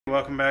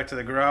Welcome back to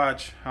the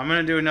garage. I'm going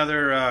to do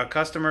another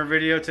customer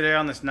video today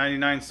on this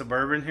 99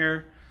 Suburban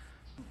here.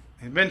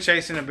 He's been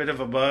chasing a bit of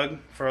a bug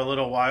for a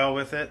little while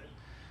with it.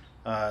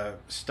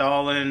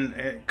 Stalling,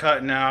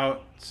 cutting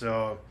out.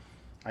 So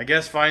I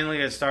guess finally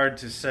it started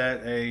to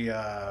set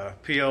a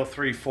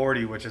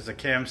PO340, which is a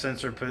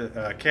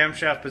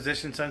camshaft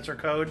position sensor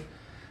code.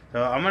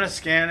 So I'm going to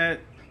scan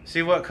it,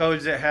 see what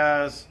codes it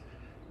has,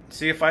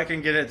 see if I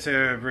can get it to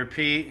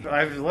repeat.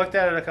 I've looked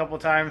at it a couple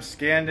times,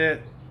 scanned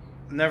it,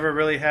 never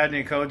really had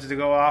any codes to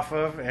go off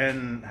of,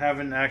 and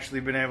haven't actually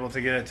been able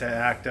to get it to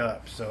act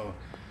up. So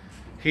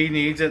he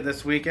needs it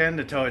this weekend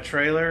to tow a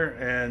trailer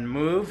and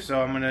move, so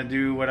I'm going to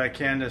do what I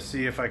can to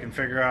see if I can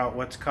figure out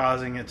what's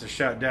causing it to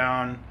shut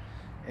down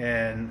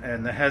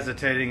and the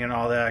hesitating and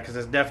all that, because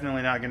it's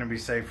definitely not going to be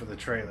safe for the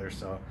trailer.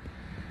 So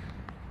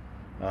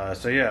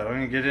yeah, we're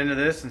going to get into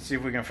this and see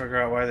if we can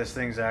figure out why this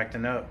thing's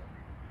acting up.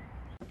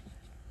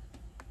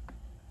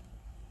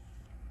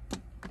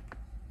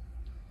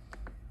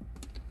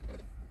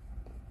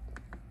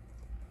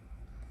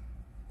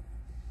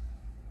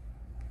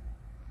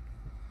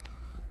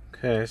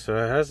 Okay, so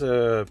it has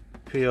a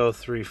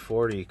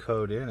PO340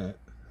 code in it.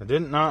 It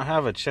did not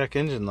have a check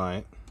engine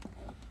light.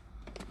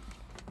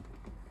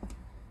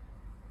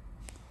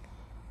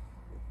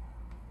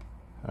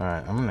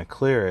 Alright, I'm going to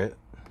clear it.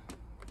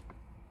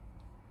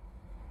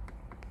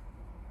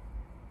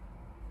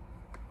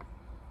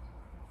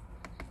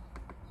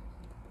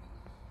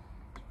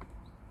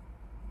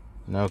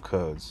 No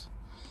codes.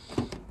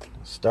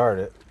 Start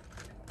it.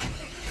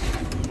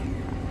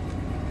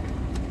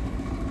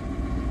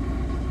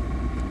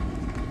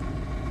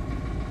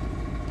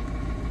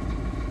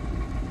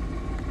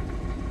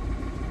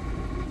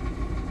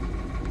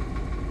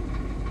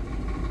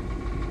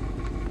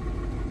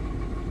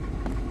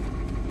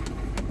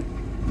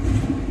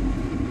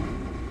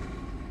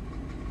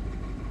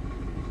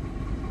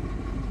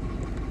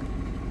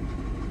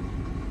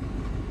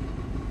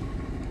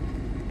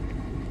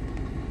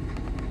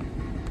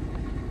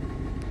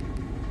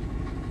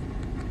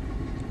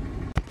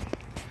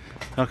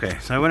 Okay,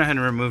 so I went ahead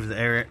and removed the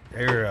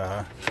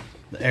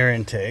air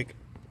intake.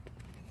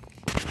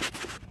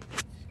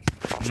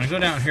 I'm gonna go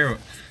down here.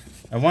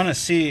 I want to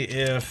see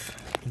if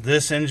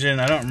this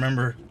engine, I don't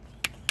remember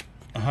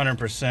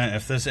 100%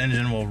 if this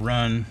engine will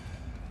run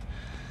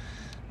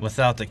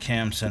without the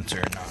cam sensor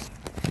or not.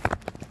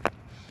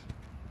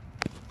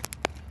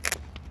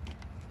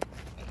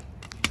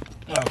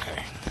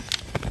 Okay.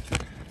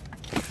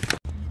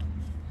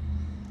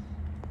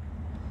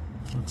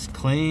 Looks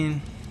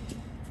clean.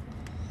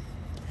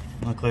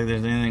 Look like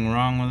there's anything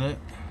wrong with it.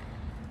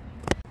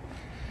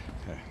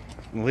 Okay.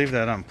 We'll leave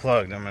that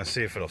unplugged. I'm going to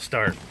see if it'll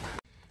start.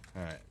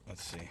 Alright,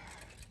 let's see.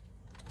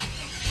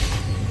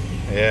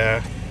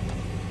 Yeah.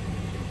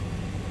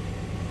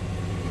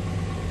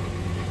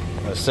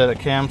 Let's set a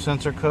cam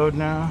sensor code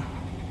now.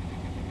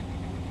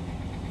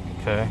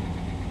 Okay.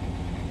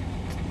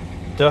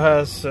 Still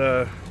has,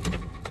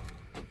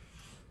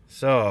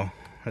 so,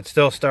 it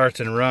still starts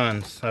and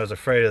runs. I was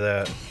afraid of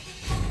that.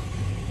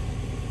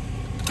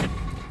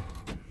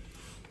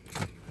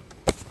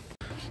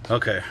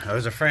 Okay, I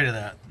was afraid of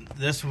that.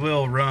 This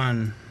will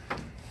run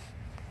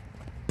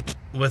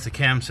with the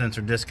cam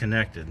sensor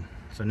disconnected.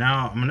 So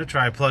now I'm going to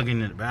try plugging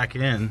it back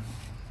in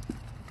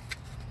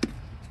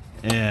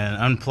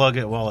and unplug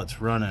it while it's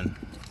running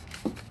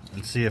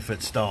and see if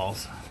it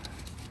stalls.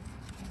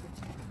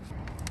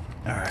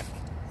 Alright.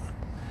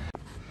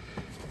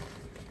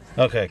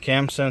 Okay,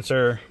 cam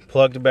sensor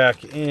plugged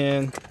back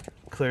in.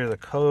 Clear the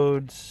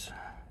codes.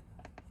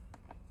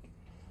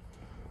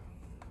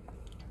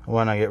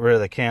 When I get rid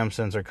of the cam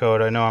sensor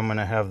code, I know I'm going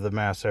to have the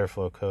mass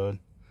airflow code.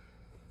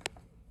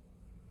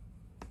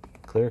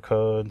 Clear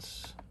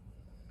codes.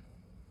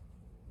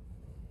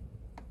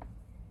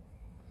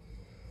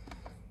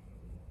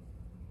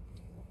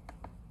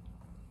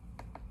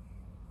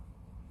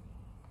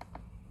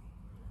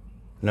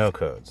 No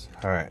codes.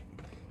 Alright.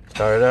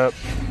 Start it up.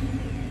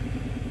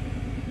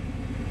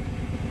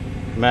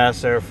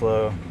 Mass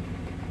airflow.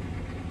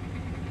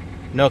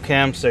 No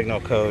cam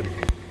signal code.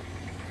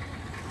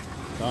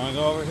 So I'm going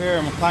to go over here,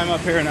 I'm going to climb up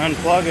here and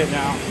unplug it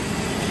now.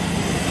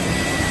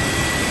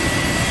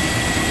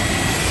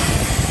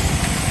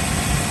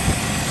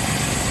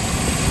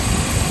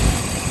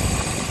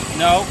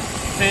 Nope,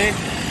 see?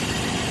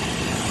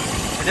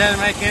 It doesn't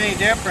make any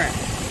difference.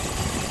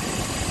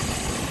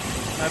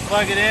 I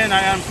plug it in,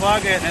 I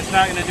unplug it, and it's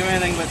not going to do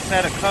anything but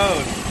set a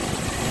code.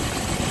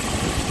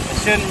 It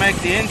shouldn't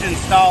make the engine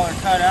stall or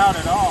cut out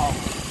at all.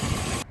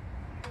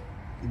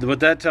 What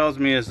that tells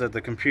me is that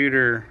the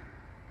computer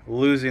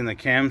losing the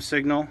cam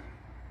signal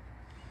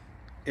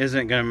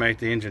isn't going to make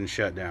the engine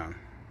shut down.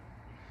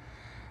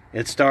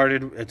 It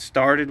started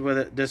with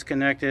it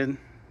disconnected.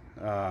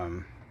 I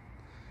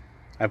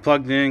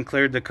plugged it in,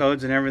 cleared the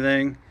codes and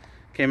everything,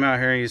 came out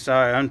here, you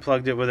saw I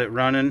unplugged it with it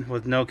running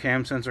with no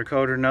cam sensor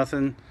code or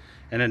nothing,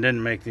 and it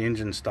didn't make the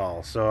engine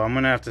stall. So I'm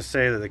gonna have to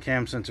say that the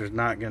cam sensor is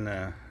not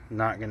gonna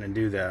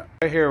do that.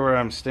 Right here where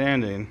I'm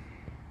standing,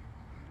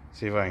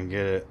 see if I can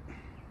get it.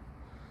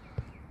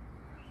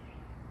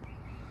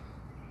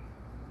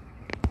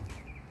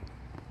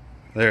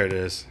 There it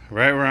is.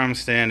 Right where I'm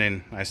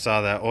standing, I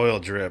saw that oil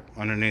drip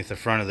underneath the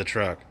front of the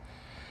truck.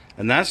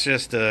 And that's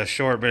just a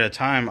short bit of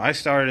time. I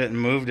started it and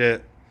moved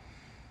it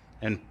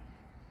and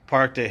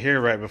parked it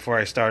here right before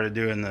I started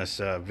doing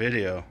this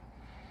video.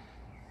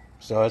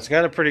 So it's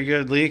got a pretty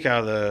good leak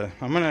out of the...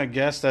 I'm going to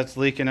guess that's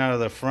leaking out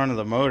of the front of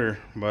the motor.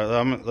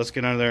 But let's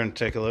get under there and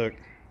take a look.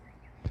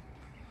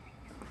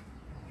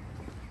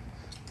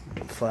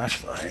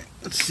 Flashlight.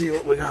 Let's see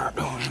what we got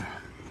going.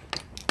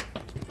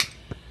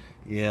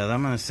 Yeah,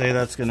 I'm going to say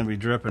that's going to be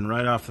dripping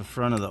right off the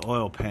front of the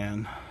oil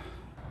pan.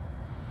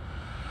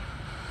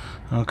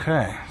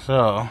 Okay,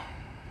 so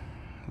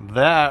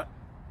that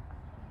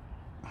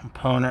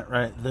component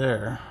right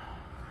there,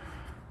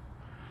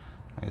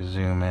 let me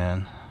zoom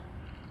in.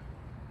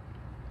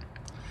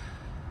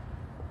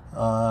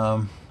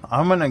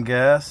 I'm gonna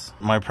guess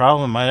my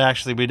problem might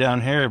actually be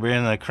down here,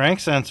 being the crank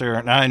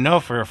sensor. Now I know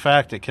for a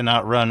fact it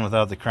cannot run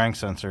without the crank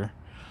sensor,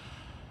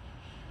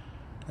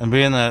 and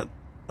being that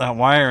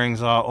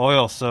wiring's all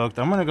oil soaked,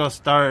 I'm gonna go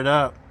start it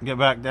up, get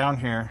back down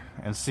here,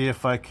 and see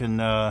if I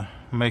can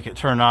make it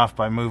turn off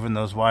by moving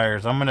those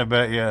wires. I'm gonna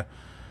bet you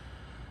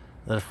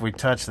that if we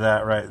touch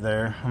that right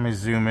there, let me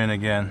zoom in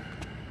again.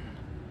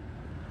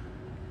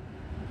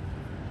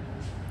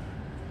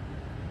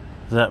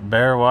 Is that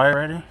bare wire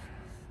ready?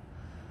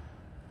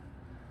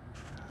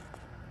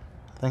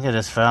 I think I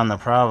just found the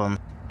problem.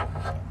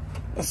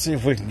 Let's see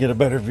if we can get a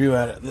better view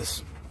at it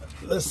this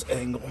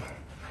angle.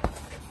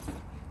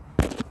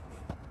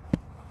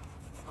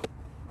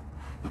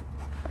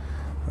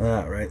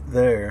 That right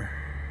there.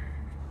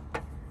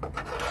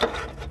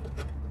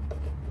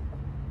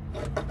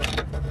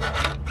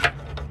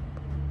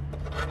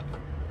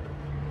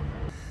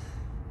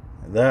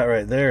 That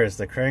right there is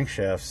the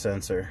crankshaft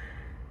sensor.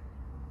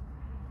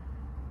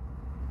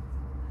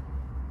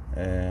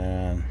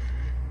 And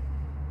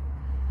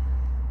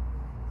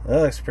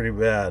that looks pretty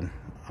bad.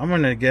 I'm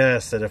gonna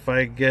guess that if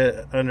I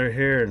get under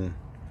here and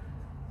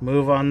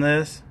move on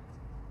this,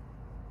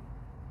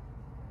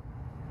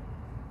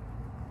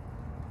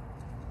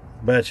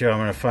 bet you I'm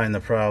gonna find the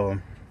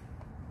problem.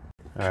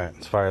 Alright,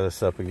 let's fire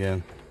this up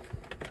again.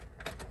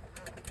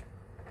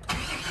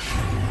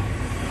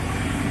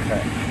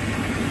 Okay.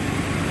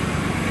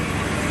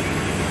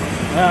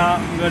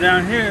 Well, go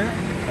down here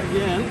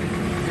again.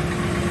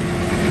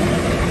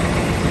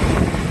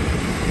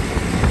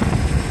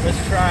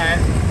 Let's try it.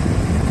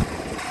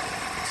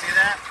 See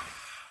that?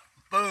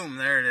 Boom,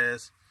 there it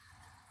is.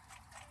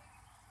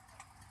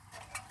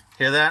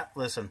 Hear that?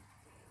 Listen.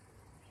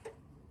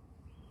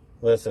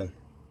 Listen.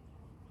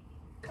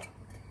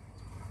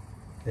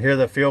 You hear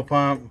the fuel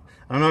pump?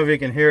 I don't know if you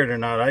can hear it or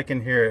not. I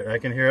can hear it. I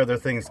can hear other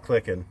things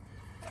clicking.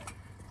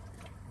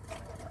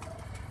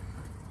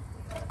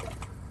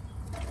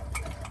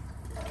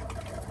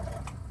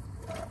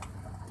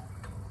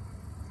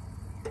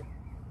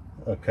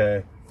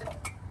 Okay.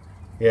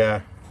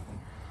 Yeah.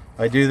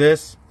 I do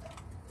this.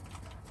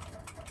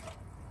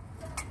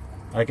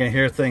 I can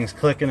hear things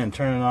clicking and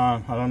turning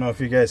on. I don't know if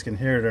you guys can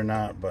hear it or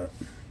not, but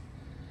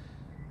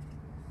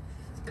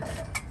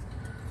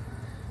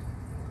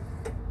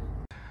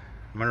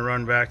I'm gonna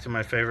run back to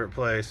my favorite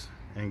place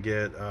and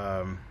get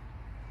a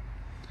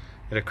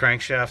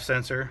crankshaft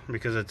sensor,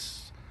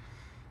 because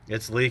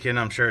it's leaking.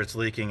 I'm sure it's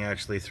leaking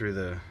actually through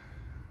the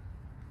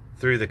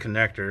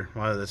connector.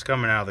 Well, it's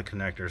coming out of the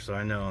connector, so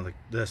I know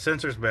the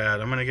sensor's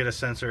bad. I'm gonna get a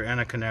sensor and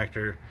a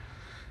connector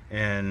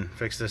and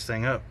fix this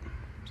thing up.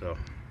 So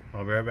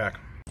I'll be right back.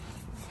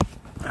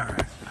 All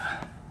right,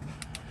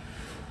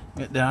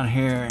 get down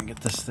here and get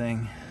this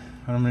thing.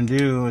 What I'm gonna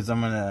do is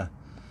I'm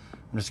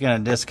just gonna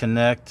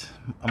disconnect.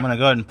 I'm gonna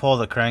go ahead and pull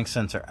the crank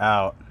sensor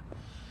out.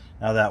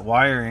 Now that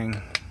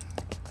wiring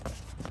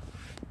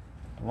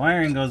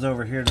goes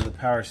over here to the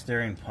power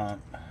steering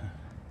pump.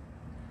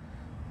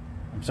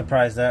 I'm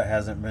surprised that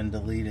hasn't been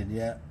deleted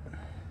yet.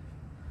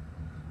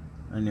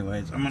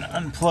 Anyways, I'm gonna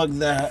unplug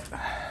that.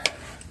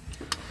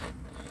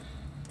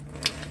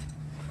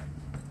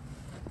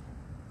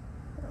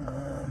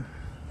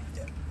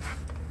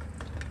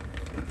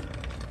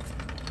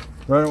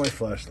 Runaway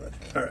flashlight.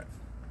 Alright,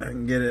 I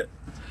can get it.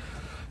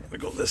 I'm gonna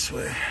go this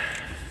way.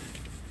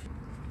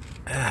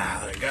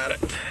 I got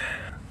it.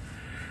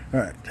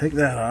 Alright, take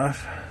that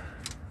off.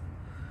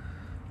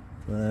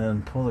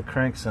 Then pull the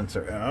crank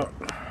sensor out.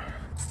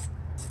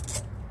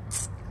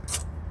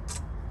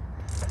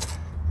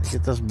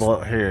 Get this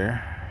bolt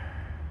here.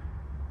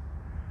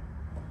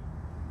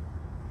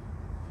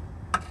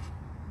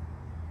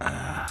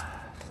 That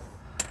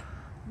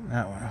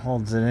one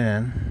holds it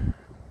in.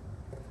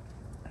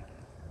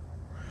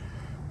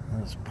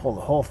 Let's pull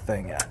the whole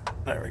thing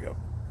out. There we go.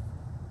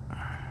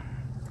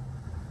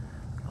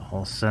 The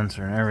whole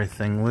sensor and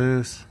everything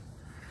loose.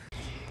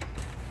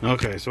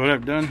 Okay, so what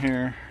I've done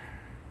here,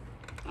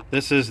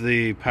 this is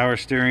the power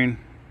steering.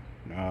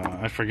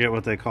 I forget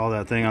what they call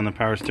that thing on the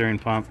power steering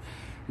pump.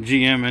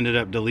 GM ended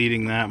up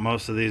deleting that.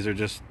 Most of these are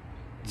just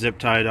zip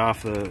tied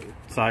off the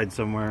side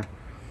somewhere.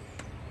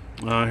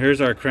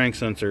 Here's our crank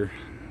sensor.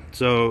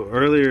 So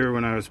earlier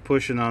when I was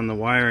pushing on the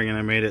wiring and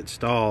I made it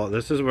stall,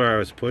 this is where I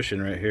was pushing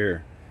right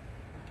here.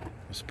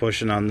 was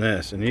pushing on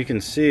this, and you can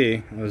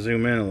see, I'll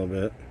zoom in a little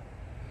bit,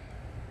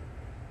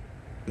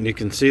 and you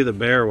can see the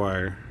bare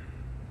wire.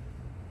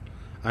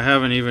 I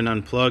haven't even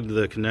unplugged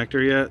the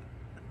connector yet.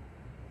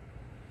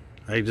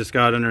 I just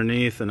got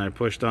underneath and I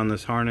pushed on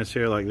this harness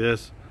here like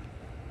this,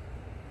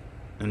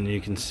 and you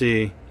can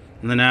see,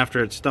 and then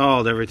after it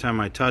stalled, every time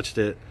I touched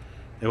it,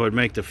 it would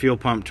make the fuel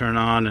pump turn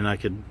on, and I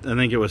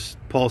think it was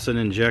pulsing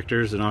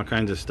injectors and all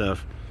kinds of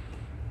stuff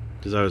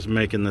because I was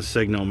making the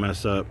signal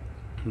mess up.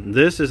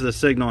 This is the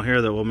signal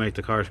here that will make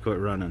the cars quit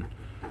running.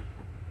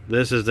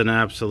 This is an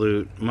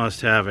absolute must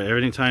have it.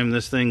 Every time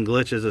this thing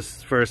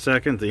glitches for a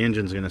second, the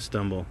engine's going to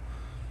stumble.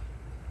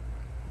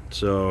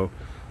 So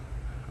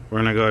we're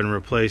going to go ahead and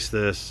replace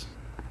this.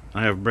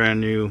 I have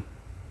brand new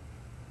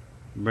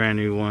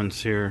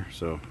ones here,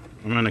 so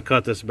I'm going to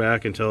cut this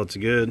back until it's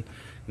good. You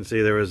can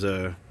see there was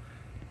a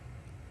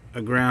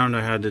ground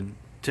I had to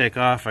take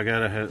off. Went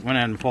ahead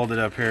and pulled it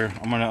up here.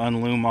 I'm going to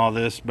unloom all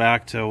this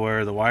back to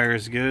where the wire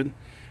is good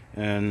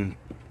and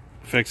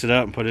fix it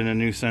up and put in a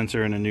new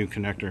sensor and a new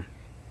connector.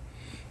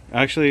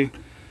 Actually,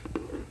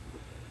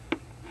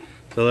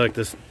 so look,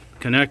 this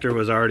connector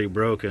was already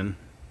broken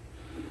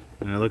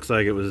and it looks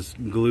like it was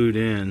glued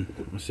in.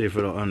 Let's see if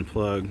it'll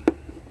unplug.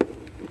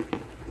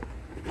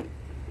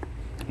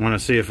 I want to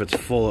see if it's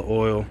full of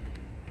oil.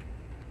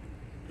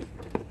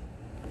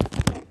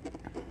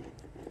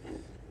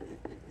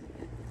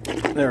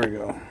 There we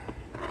go.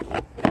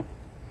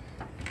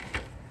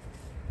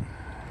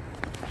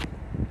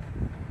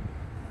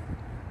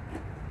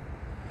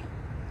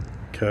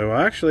 Okay,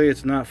 well actually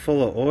it's not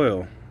full of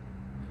oil.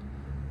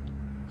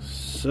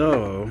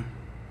 So,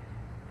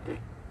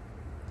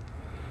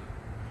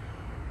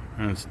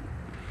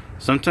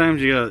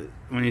 sometimes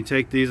when you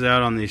take these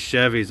out on these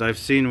Chevys, I've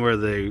seen where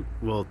they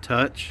will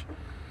touch.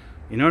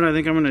 You know what I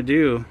think I'm gonna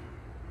do?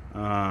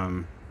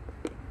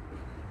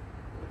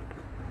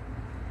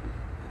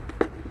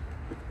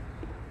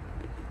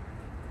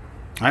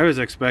 I was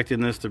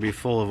expecting this to be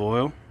full of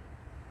oil.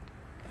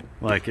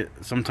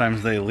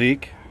 Sometimes they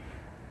leak.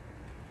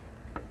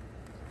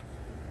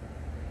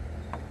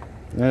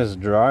 It's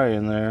dry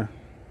in there.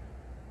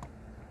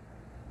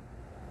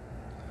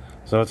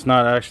 So it's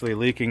not actually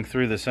leaking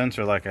through the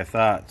sensor like I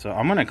thought. So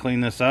I'm gonna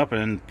clean this up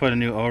and put a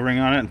new O-ring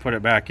on it and put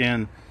it back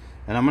in.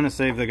 And I'm gonna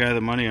save the guy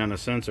the money on the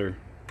sensor.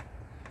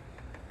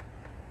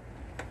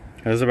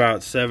 It's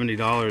about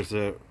 $70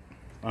 that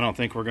I don't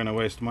think we're gonna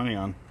waste money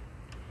on.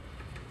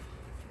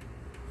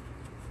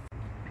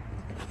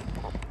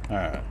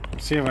 Alright,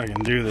 see if I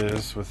can do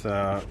this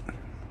without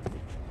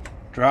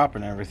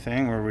dropping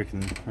everything, where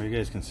you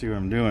guys can see what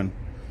I'm doing.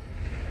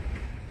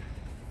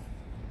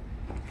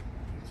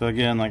 So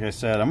again, like I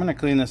said, I'm going to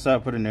clean this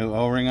up, put a new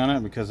O-ring on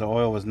it because the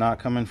oil was not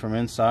coming from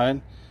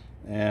inside,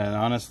 and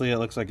honestly it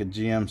looks like a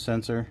GM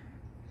sensor,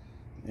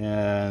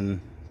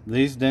 and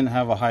these didn't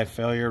have a high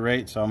failure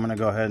rate, so I'm going to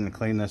go ahead and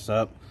clean this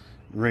up,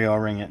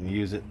 re-O-ring it and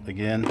use it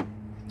again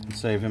and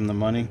save him the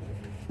money.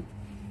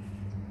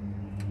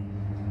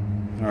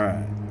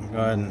 Alright, go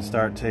ahead and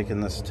start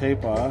taking this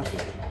tape off.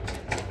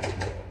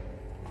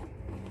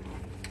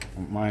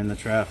 Don't mind the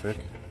traffic.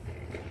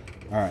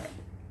 Alright.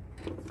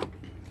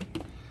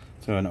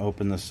 So I'm going to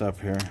open this up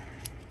here.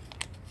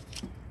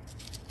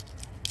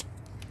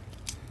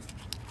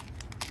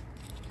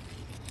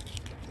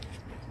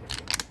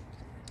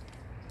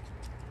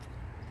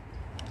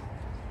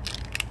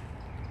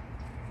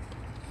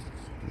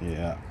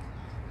 Yeah.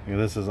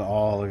 This is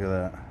all, look at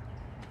that.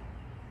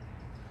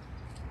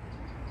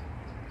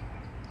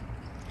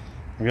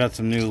 We got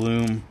some new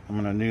loom.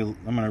 I'm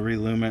gonna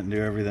re-loom it and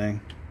do everything.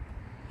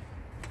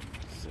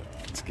 So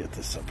let's get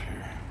this up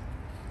here.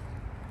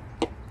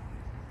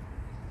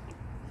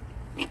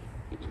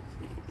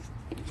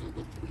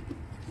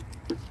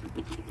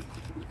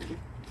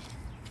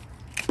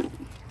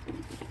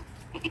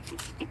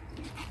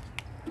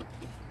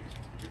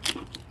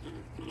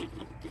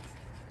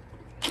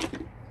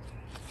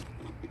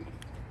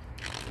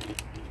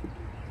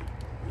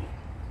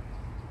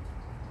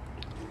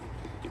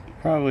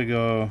 Probably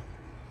go.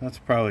 That's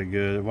probably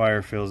good. The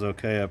wire feels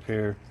okay up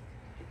here.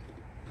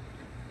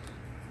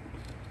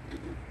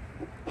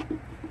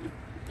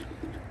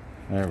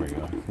 There we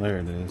go. There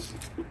it is.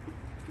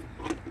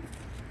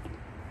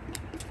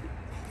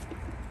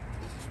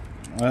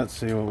 Let's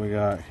see what we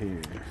got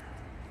here.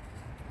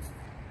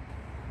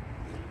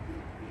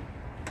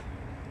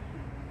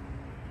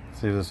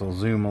 See if this will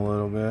zoom a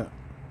little bit.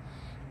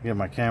 Get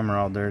my camera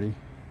all dirty.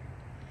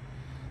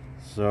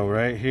 So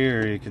right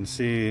here you can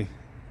see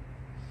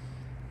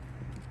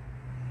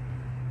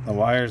the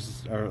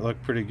wires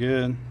look pretty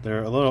good.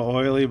 They're a little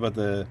oily, but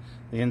the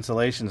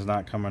insulation's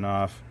not coming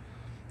off.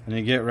 And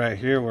you get right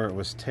here where it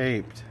was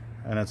taped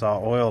and it's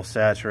all oil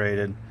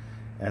saturated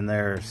and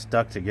they're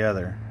stuck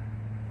together.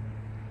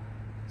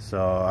 So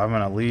I'm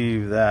going to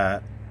leave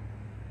that,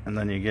 and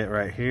then you get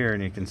right here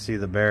and you can see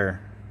the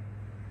bare.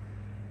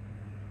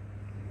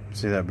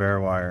 See that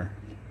bare wire.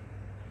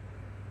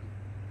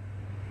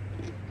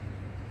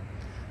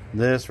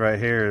 This right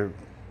here,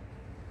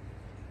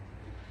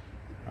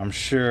 I'm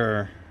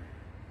sure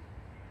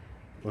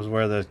was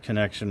where the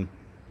connection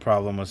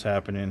problem was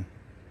happening.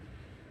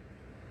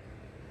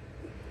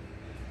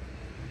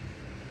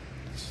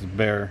 This is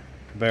bare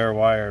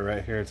wire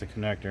right here. It's a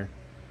connector.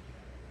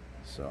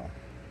 So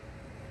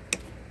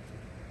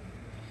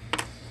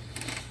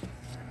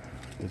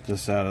get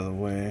this out of the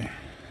way.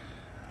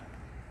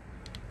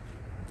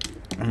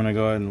 I'm gonna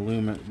go ahead and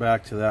loom it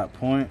back to that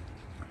point.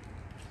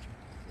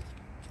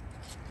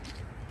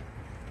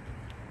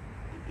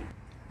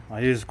 I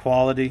use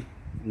quality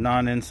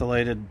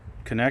non-insulated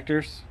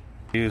connectors.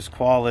 I use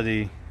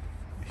quality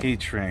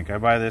heat shrink. I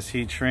buy this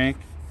heat shrink.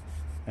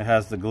 It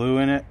has the glue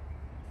in it.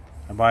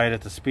 I buy it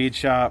at the speed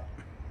shop.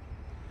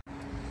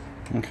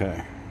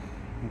 Okay,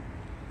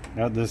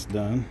 got this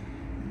done.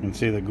 You can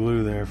see the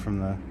glue there from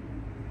the,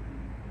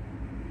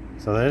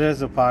 so that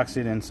is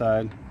epoxied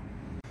inside.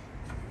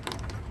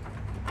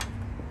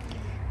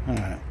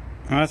 Alright,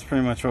 that's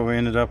pretty much what we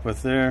ended up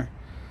with there.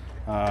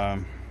 I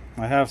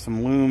have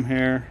some loom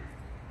here.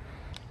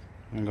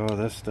 I'm gonna go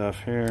with this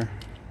stuff here.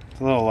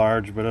 It's a little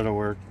large, but it'll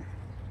work.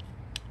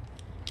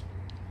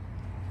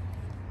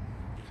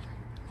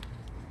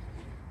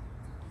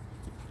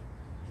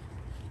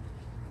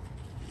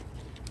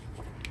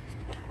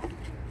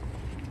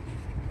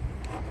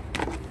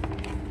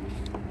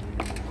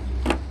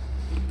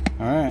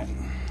 Alright,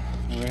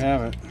 there we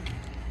have it.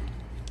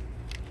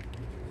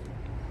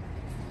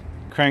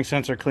 Crank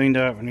sensor cleaned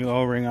up, a new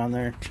O-ring on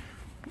there.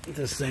 Get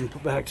this thing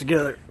put back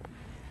together.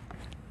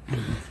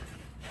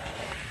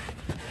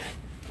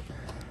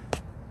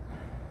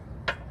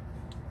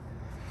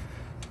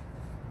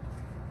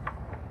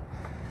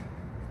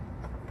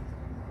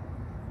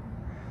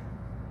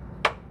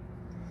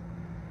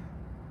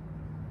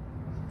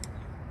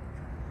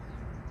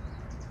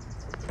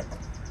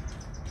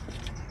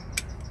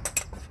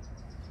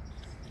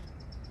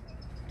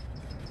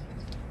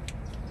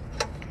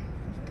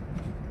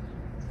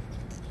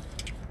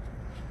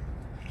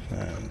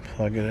 And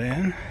plug it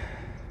in.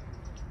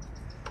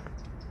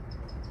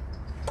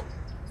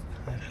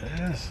 There it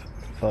is.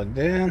 Plugged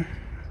in.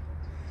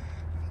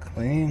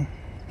 Clean.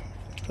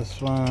 This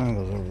one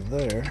goes over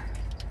there.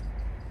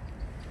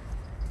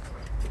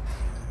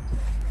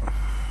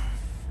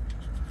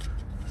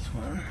 This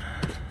one.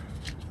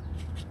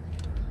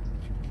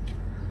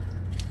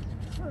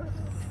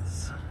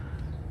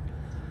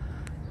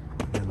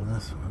 And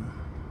this one.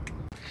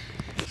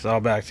 It's all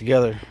back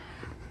together.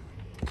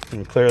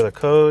 And clear the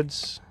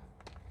codes.